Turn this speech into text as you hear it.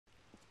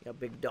Yeah,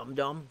 big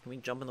dum-dum. Can we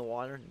jump in the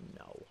water?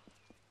 No.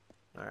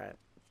 Alright.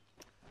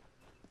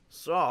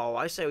 So,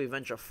 I say we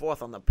venture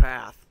forth on the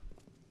path.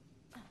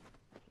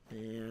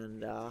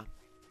 And,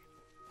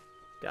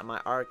 got my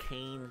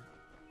arcane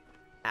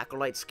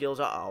acolyte skills.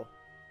 Uh-oh.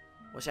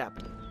 What's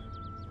happening?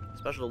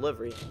 Special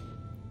delivery.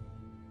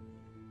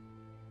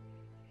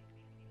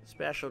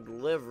 Special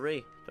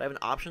delivery. Do I have an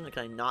option?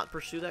 Can I not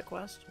pursue that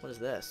quest? What is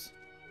this?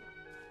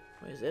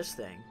 What is this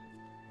thing?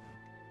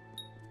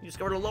 You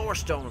discovered a lower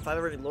stone. If I've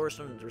ever any lower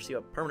stone to receive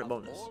a permanent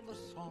bonus. All the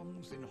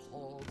songs in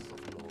halls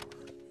of lore,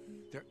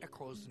 their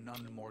echoes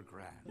none more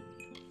grand.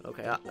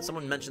 Okay,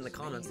 someone mentioned in the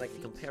comments that I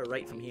can compare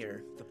right from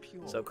here.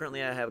 So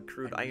currently I have a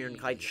crude iron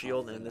kite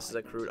shield, and this is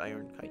a crude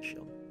iron kite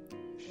shield.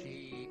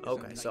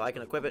 Okay, so I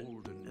can equip it,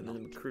 and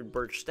then a crude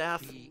birch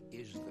staff.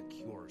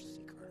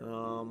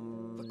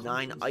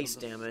 9 ice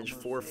damage,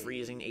 4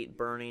 freezing, 8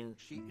 burning.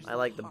 I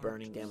like the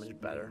burning damage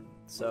better,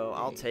 so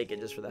I'll take it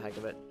just for the heck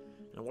of it.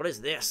 And what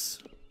is this?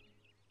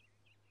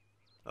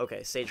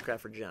 Okay, sagecraft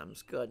for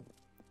gems. Good.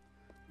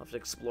 I'll have to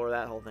explore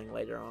that whole thing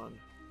later on.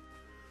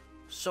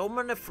 So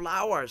many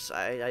flowers.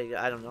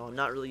 I don't know. I'm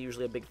not really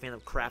usually a big fan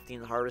of crafting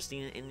and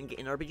harvesting in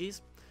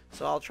RPGs.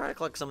 So I'll try to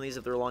collect some of these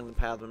if they're along the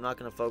path, but I'm not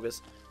going to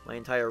focus my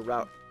entire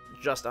route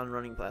just on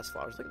running past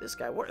flowers. Look at this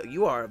guy.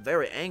 You are a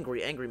very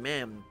angry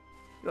man.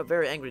 You're a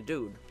very angry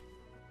dude.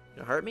 You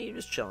gonna hurt me? You're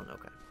just chilling.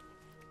 Okay.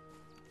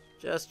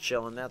 Just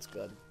chilling. That's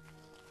good.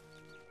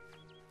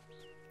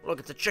 Look,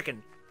 it's a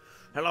chicken.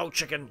 Hello,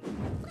 chicken.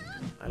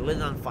 I lit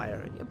it on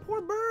fire. You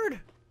poor bird.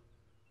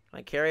 Can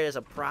I carry it as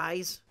a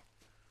prize?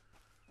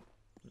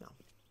 No.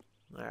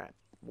 Alright.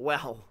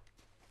 Well.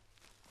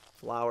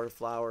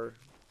 Flower.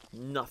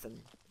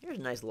 Nothing. Here's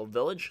a nice little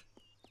village.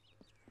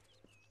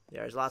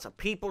 There's lots of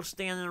people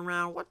standing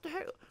around. What the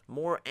heck?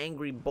 More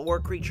angry boar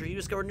creature. You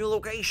discovered a new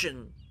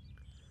location.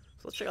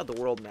 So let's check out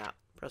the world map.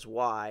 Press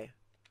Y.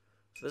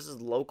 So this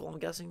is local, I'm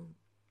guessing?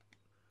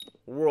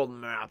 World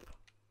map.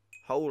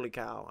 Holy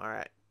cow.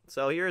 Alright.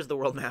 So here's the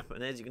world map.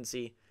 And as you can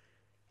see,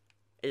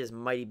 it is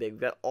mighty big.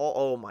 We've got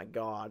oh my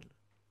god.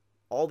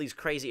 All these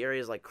crazy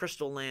areas like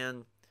Crystal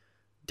Land,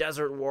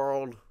 Desert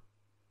World,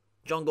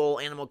 Jungle,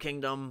 Animal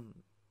Kingdom,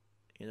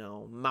 you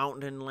know,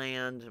 Mountain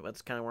Land.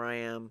 That's kind of where I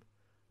am.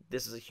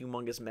 This is a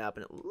humongous map,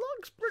 and it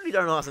looks pretty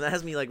darn awesome. That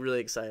has me, like,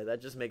 really excited.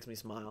 That just makes me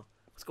smile.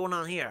 What's going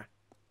on here?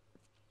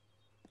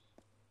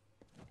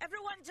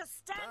 Everyone just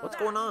stand What's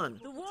back. going on?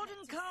 The warden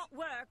can't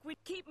work. We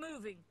keep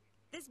moving.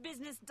 This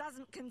business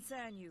doesn't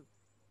concern you.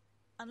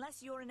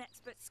 Unless you're an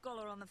expert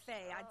scholar on the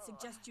Fae, I'd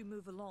suggest you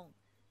move along.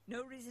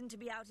 No reason to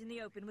be out in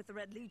the open with the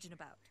Red Legion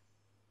about.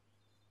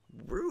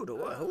 Rude.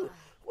 What are you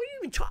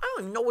even talking? I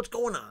don't even know what's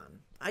going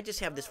on. I just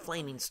have this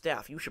flaming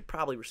staff. You should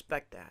probably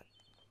respect that.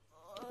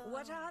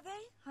 What are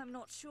they? I'm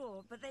not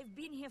sure, but they've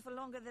been here for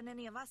longer than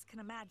any of us can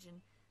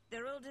imagine.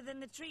 They're older than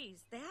the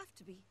trees. They have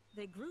to be.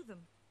 They grew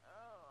them.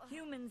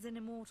 Humans and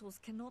immortals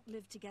cannot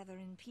live together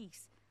in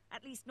peace.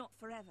 At least not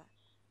forever.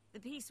 The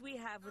peace we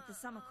have with the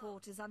Summer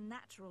Court is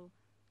unnatural.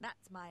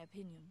 That's my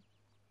opinion.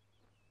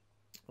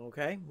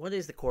 Okay, what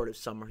is the Court of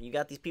Summer? You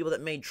got these people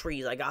that made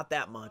trees. I got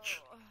that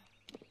much.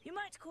 You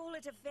might call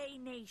it a Fae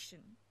nation.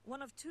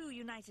 One of 2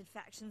 united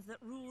factions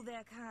that rule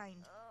their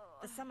kind.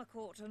 The Summer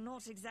Court are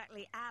not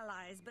exactly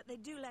allies, but they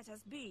do let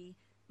us be,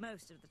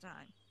 most of the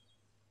time.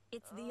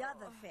 It's the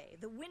other Fae,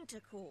 the Winter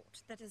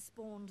Court, that has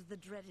spawned the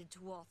dreaded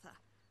Tuatha,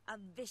 a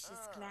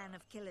vicious clan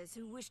of killers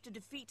who wish to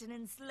defeat and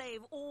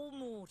enslave all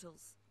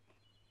mortals.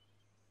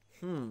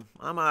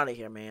 I'm out of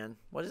here, man.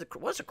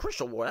 What's a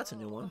Crystal War? That's a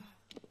new one.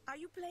 Are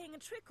you playing a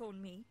trick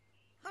on me?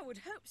 I would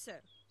hope so.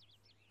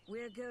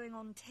 We're going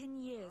on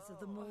 10 years of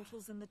the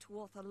mortals and the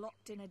Tuatha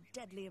locked in a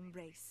deadly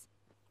embrace.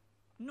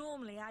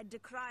 Normally, I'd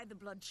decry the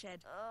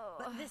bloodshed,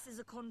 but this is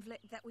a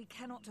conflict that we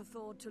cannot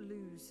afford to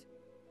lose.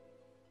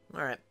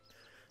 Alright.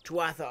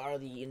 Tuatha are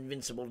the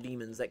invincible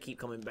demons that keep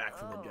coming back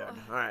from the dead.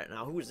 Alright,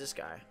 now who is this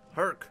guy?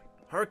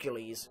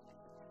 Hercules.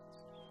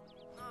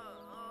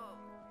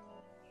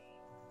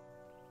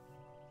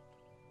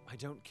 I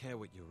don't care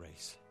what you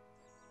race.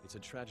 It's a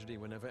tragedy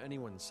whenever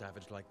anyone's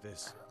savage like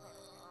this.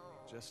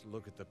 Just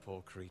look at the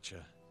poor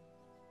creature.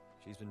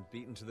 She's been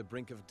beaten to the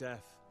brink of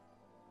death.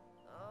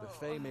 The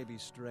Fae may be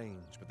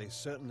strange, but they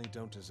certainly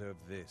don't deserve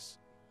this.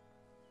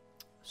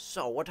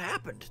 So, what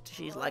happened?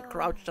 She's like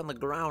crouched on the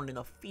ground in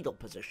a fetal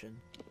position.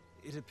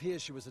 It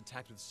appears she was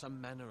attacked with some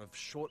manner of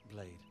short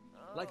blade.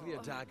 Likely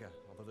a dagger,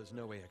 although there's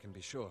no way I can be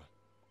sure.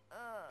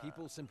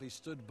 People simply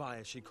stood by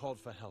as she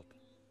called for help.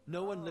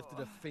 No one lifted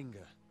a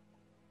finger.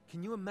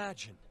 Can you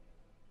imagine?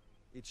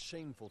 It's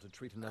shameful to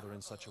treat another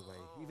in such a way,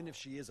 even if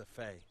she is a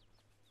Fae.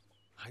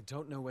 I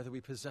don't know whether we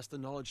possess the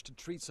knowledge to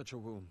treat such a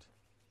wound.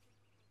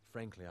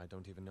 Frankly, I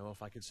don't even know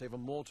if I could save a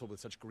mortal with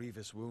such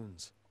grievous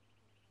wounds.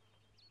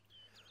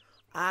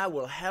 I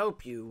will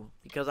help you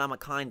because I'm a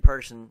kind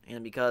person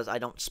and because I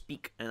don't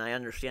speak and I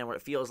understand what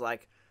it feels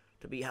like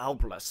to be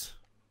helpless.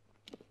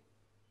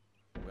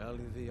 Well,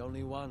 you're the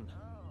only one.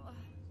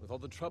 With all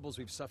the troubles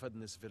we've suffered in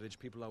this village,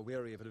 people are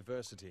weary of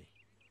adversity.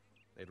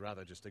 They'd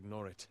rather just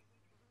ignore it.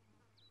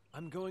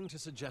 I'm going to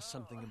suggest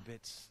something a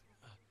bit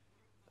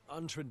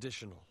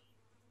untraditional.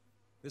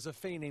 There's a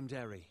fae named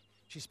Eri.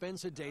 She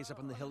spends her days up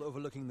on the hill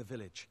overlooking the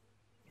village.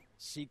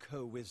 Seek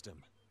her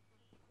wisdom.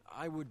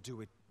 I would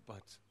do it,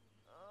 but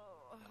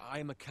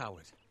I'm a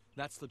coward.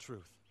 That's the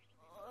truth.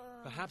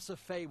 Perhaps a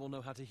fae will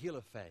know how to heal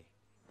a fae.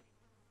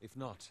 If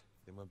not,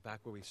 then we're back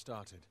where we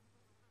started.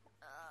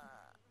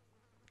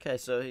 Okay,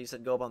 so he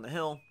said go up on the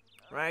hill,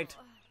 right?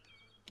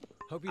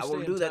 Hope you I stay will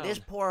in do that. town. This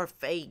poor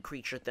fae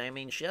creature thing. I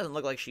mean, she doesn't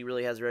look like she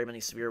really has very many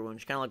severe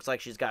wounds. She kind of looks like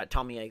she's got a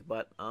tummy ache,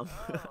 but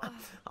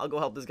I'll go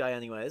help this guy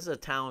anyway. This is a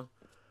town,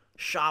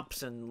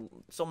 shops, and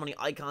so many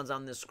icons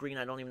on this screen.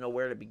 I don't even know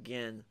where to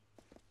begin.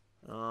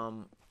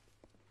 Got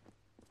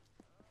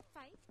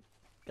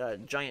a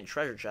giant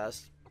treasure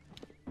chest.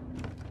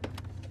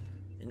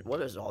 And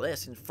what is all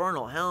this?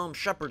 Infernal Helm,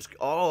 Shepherd's.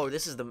 Oh,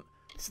 this is the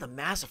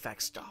Mass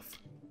Effect stuff,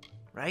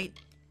 right?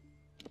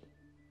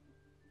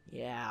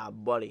 Yeah,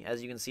 buddy.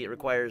 As you can see, it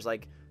requires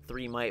like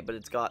 3 might, but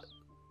it's got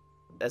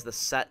as the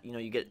set. You know,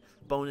 you get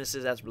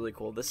bonuses. That's really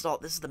cool. This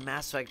is the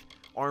Mass Effect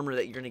armor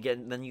that you're gonna get,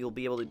 and then you'll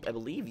be able to, I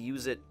believe,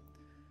 use it.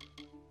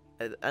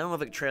 I don't know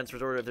if it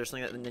transfers or if there's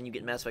something, and then you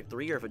get Mass Effect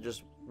 3, or if it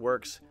just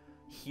works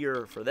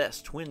here for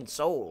this. Twin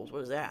Souls.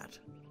 What is that?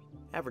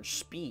 Average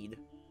speed.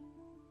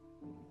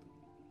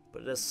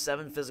 But it does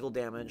 7 physical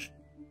damage.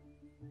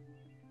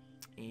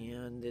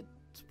 And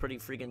it's pretty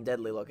freaking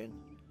deadly looking.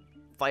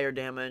 Fire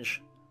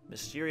damage.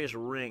 Mysterious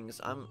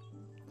rings.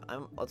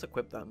 Let's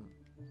equip them.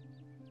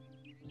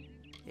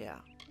 Yeah.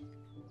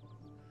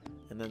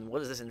 And then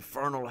what is this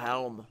Infernal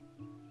Helm?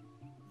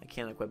 I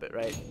can't equip it,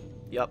 right?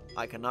 Yep,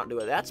 I cannot do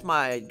it. That's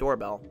my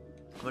doorbell.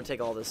 I'm gonna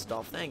take all this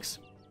stuff. Thanks.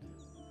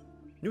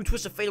 New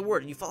twist of fate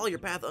award, and you follow your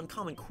path of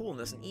uncommon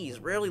coolness and ease,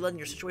 rarely letting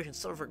your situation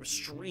suffer from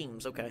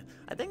extremes. Okay,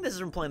 I think this is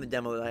from playing the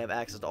demo that I have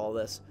access to all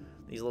this,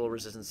 these little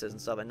resistances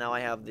and stuff, and now I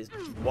have these.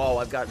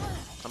 Whoa,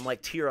 I'm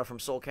like Tira from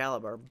Soul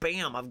Calibur.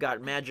 Bam, I've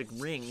got magic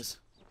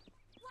rings.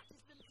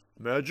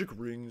 Magic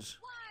rings.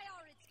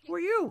 Who are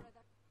you?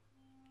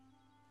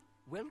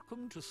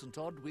 Welcome to St.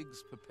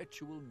 Odwig's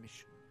perpetual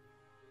mission.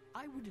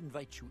 I would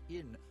invite you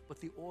in, but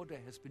the Order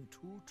has been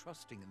too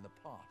trusting in the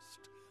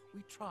past.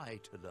 We try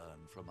to learn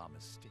from our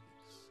mistakes.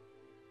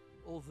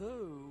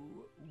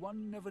 Although,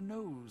 one never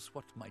knows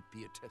what might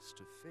be a test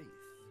of faith.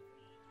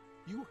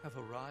 You have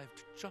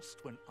arrived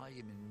just when I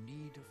am in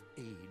need of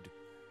aid.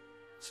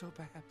 So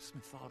perhaps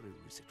Mitharu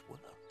is at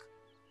work.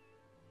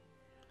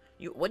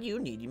 What do you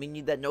need? You mean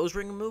you need that nose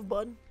ring removed,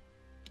 bud?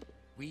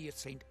 We at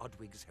St.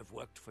 Odwig's have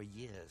worked for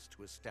years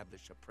to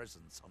establish a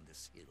presence on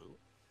this hill.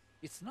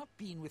 It's not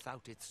been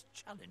without its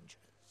challenges.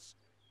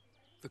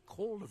 The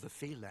call of the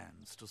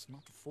Phalanx does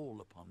not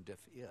fall upon deaf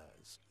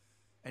ears,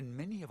 and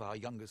many of our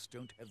youngest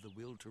don't have the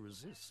will to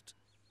resist.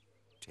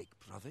 Take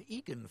Brother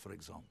Egan, for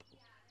example.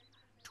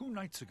 2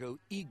 nights ago,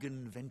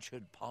 Egan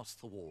ventured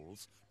past the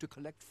walls to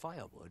collect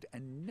firewood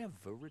and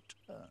never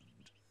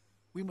returned.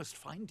 We must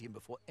find him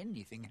before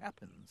anything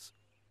happens.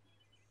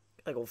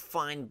 Gotta go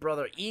find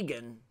Brother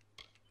Egan.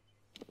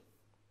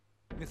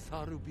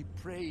 Mitharu be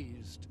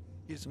praised.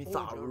 His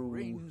Mitharu. order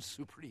reigns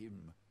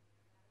supreme.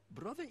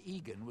 Brother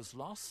Egan was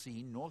last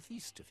seen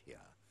northeast of here,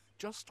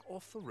 just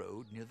off the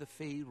road near the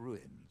Fey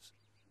ruins.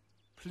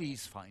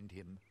 Please find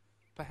him.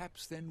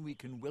 Perhaps then we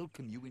can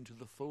welcome you into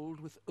the fold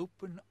with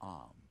open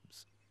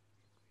arms.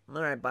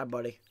 Alright, bye,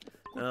 buddy.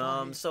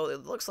 Goodbye. So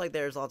it looks like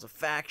there's lots of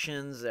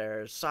factions,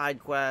 there's side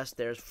quests,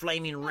 there's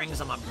flaming rings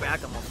on my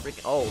back. I'm a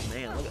freaking. Oh,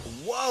 man, look at.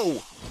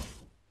 Whoa!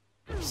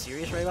 Are you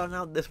serious right about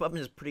now? This weapon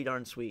is pretty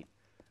darn sweet.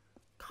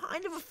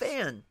 Kind of a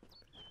fan.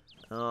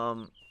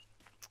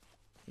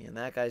 And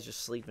that guy's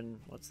just sleeping.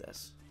 What's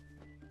this?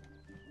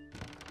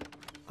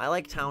 I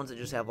like towns that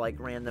just have, like,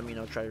 random, you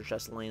know, treasure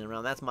chests laying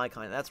around. That's my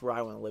kind. That's where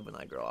I want to live when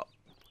I grow up.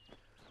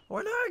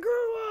 When I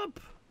grew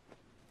up!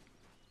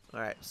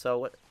 Alright, so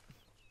what...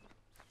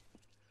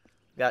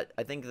 Got,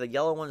 I think the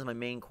yellow one is my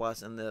main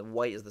quest, and the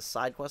white is the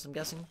side quest, I'm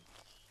guessing.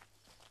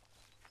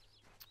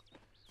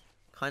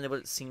 Kind of what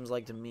it seems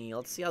like to me.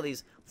 Let's see how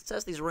these... Let's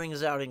test these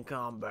rings out in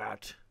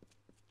combat.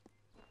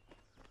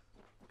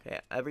 Okay,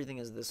 everything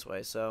is this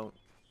way, so...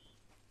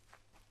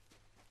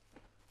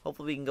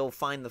 Hopefully we can go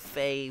find the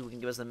Fae who can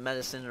give us the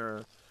medicine,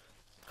 or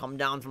come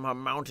down from our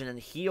mountain and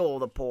heal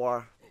the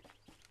poor.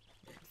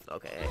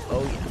 Okay.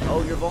 Oh, yeah.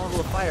 Oh, you're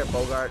vulnerable to fire,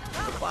 Bogart.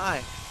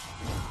 Goodbye.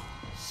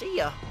 See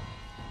ya.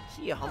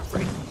 See ya,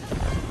 Humphrey.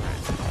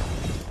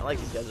 I like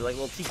these guys. They're like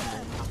little tiki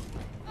men.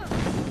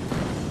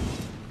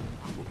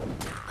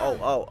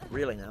 Oh,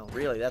 really now?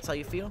 Really? That's how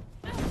you feel?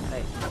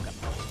 Hey. Okay.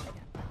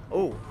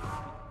 Oh.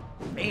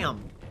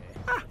 Bam.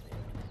 Ah.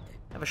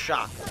 Have a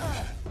shock.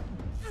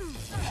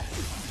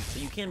 So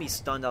you can be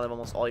stunned out of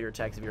almost all your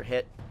attacks if you're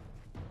hit.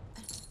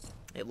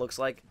 It looks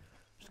like.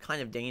 It's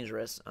kind of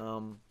dangerous.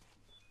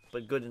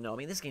 But good to know. I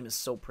mean, this game is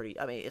so pretty.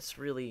 I mean, it's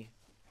really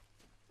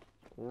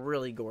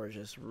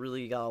gorgeous.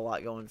 Really got a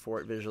lot going for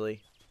it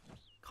visually.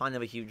 Kind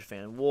of a huge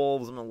fan.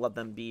 Wolves, I'm gonna let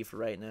them be for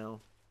right now.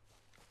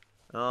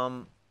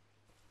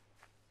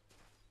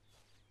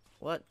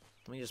 What?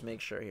 Let me just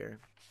make sure here.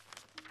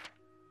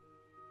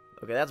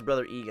 Okay, that's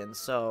Brother Egan,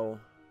 so...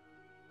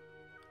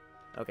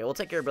 Okay, we'll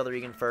take care of Brother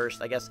Egan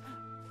first. I guess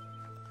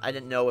I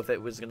didn't know if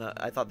it was gonna.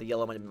 I thought the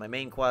yellow might be my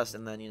main quest,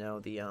 and then you know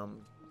the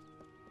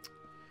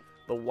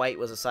white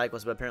was a side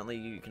quest. But apparently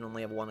you can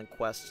only have one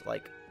quest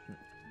like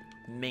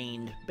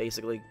mained,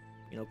 basically,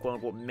 you know, quote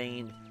unquote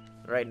mained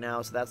right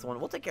now. So that's the one.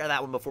 We'll take care of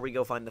that one before we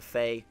go find the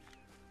Fey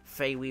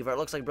Weaver. It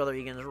looks like Brother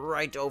Egan's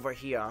right over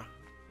here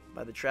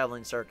by the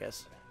traveling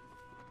circus.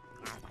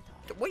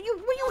 What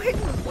you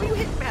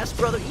hitting Master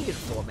Brother Egan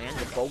for, man?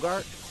 You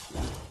Bogart?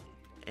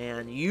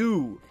 And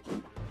you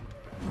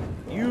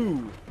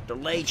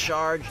delay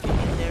charge, get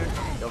in there.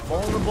 You're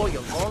vulnerable,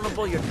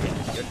 you're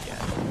dead.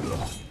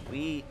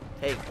 We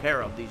take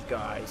care of these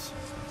guys.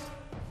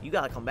 You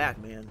gotta come back,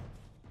 man.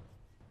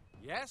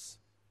 Yes?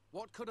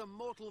 What could a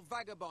mortal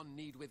vagabond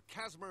need with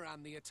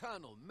Casmaran, the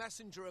eternal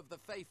messenger of the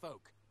Fey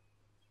folk?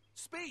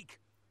 Speak!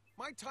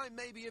 My time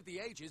may be of the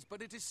ages,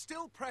 but it is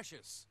still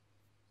precious.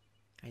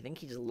 I think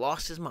he just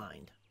lost his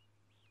mind.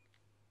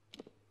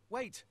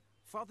 Wait,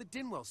 Father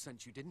Dinwell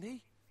sent you, didn't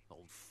he?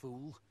 Old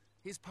fool.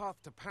 His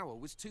path to power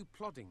was too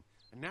plodding,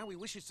 and now he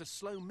wishes to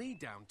slow me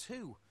down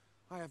too.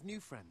 I have new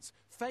friends,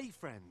 Fey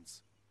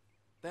friends.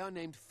 They are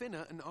named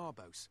Finna and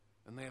Arbos,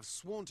 and they have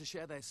sworn to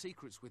share their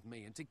secrets with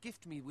me and to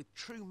gift me with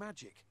true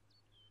magic.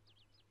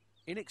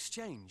 In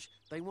exchange,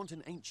 they want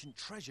an ancient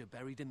treasure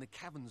buried in the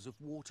caverns of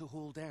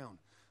Waterhall Down.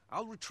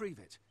 I'll retrieve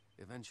it,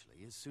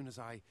 eventually, as soon as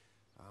I,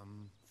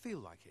 feel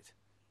like it.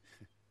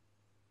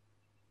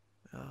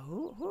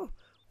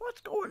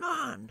 What's going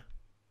on?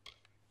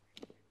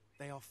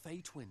 They are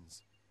Fey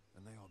twins,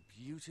 and they are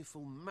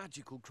beautiful,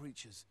 magical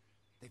creatures.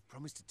 They've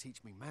promised to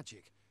teach me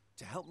magic,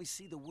 to help me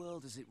see the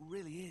world as it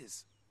really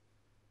is.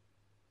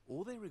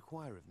 All they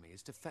require of me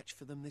is to fetch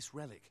for them this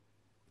relic.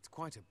 It's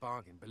quite a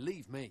bargain,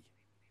 believe me.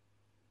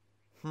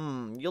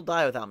 You'll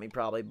die without me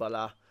probably,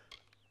 but,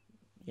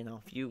 you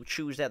know, if you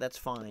choose that, that's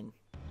fine.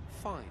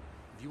 Fine,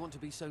 if you want to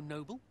be so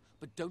noble,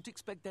 but don't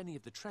expect any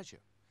of the treasure.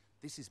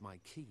 This is my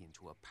key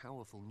into a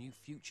powerful new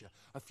future,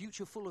 a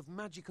future full of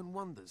magic and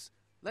wonders.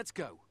 Let's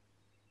go.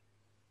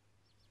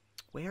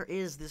 Where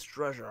is this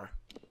treasure?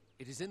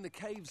 It is in the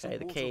caves. Okay, of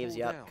the Waterhall caves,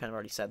 yep, Down. kind of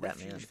already said that,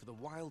 Refuge man. for the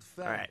wild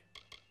Fey. Alright.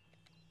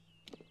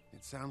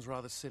 It sounds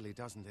rather silly,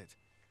 doesn't it?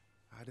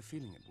 I had a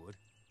feeling it would.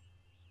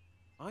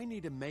 I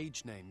need a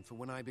mage name for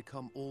when I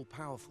become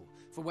all-powerful,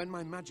 for when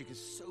my magic is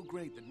so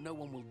great that no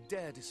one will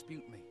dare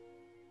dispute me.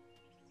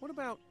 What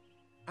about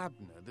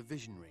Abner the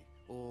Visionary,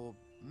 or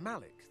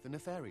Malik the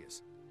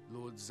Nefarious,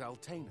 Lord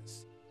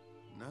Zaltanus?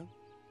 No?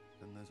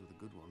 Then those were the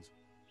good ones.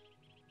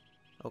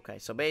 Okay,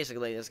 so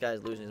basically this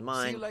guy's losing his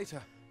mind. See you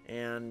later.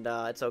 And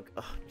it's okay.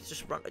 Oh, he's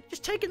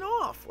just taking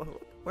off.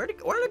 Where'd it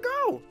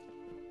go?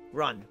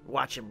 Run.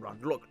 Watch him run.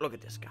 Look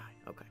at this guy.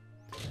 Okay.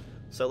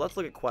 So let's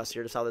look at quests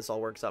here, just how this all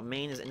works out.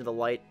 Main is Into the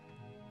Light.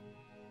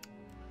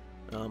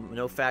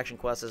 No faction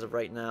quests as of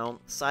right now.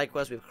 Side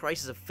quests, we have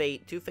Crisis of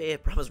Fate. 2 Fate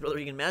have promised Brother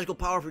Egan magical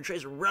power if you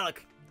trace a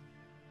relic.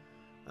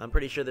 I'm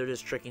pretty sure they're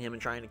just tricking him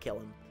and trying to kill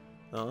him.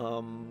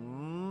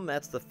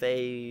 That's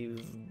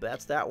the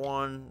that's that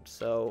one.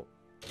 So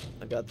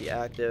I got the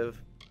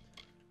active.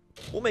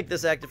 We'll make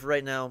this active for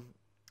right now.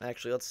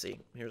 Actually, let's see.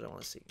 Here's what I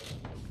want to see.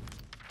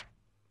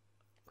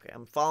 Okay,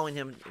 I'm following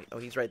him. Oh,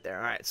 he's right there.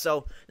 Alright,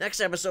 so next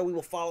episode we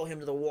will follow him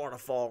to the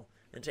waterfall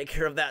and take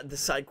care of the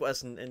side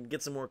quest and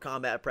get some more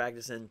combat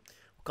practice in.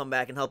 We'll come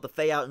back and help the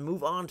Fae out and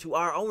move on to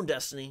our own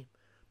destiny.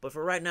 But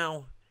for right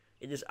now,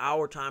 it is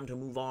our time to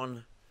move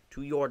on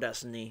to your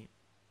destiny.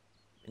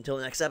 Until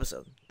the next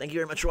episode. Thank you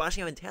very much for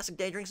watching. Have a fantastic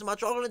day. Drink some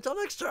much water. Until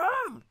next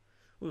time,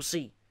 we'll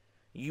see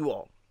you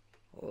all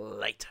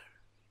later.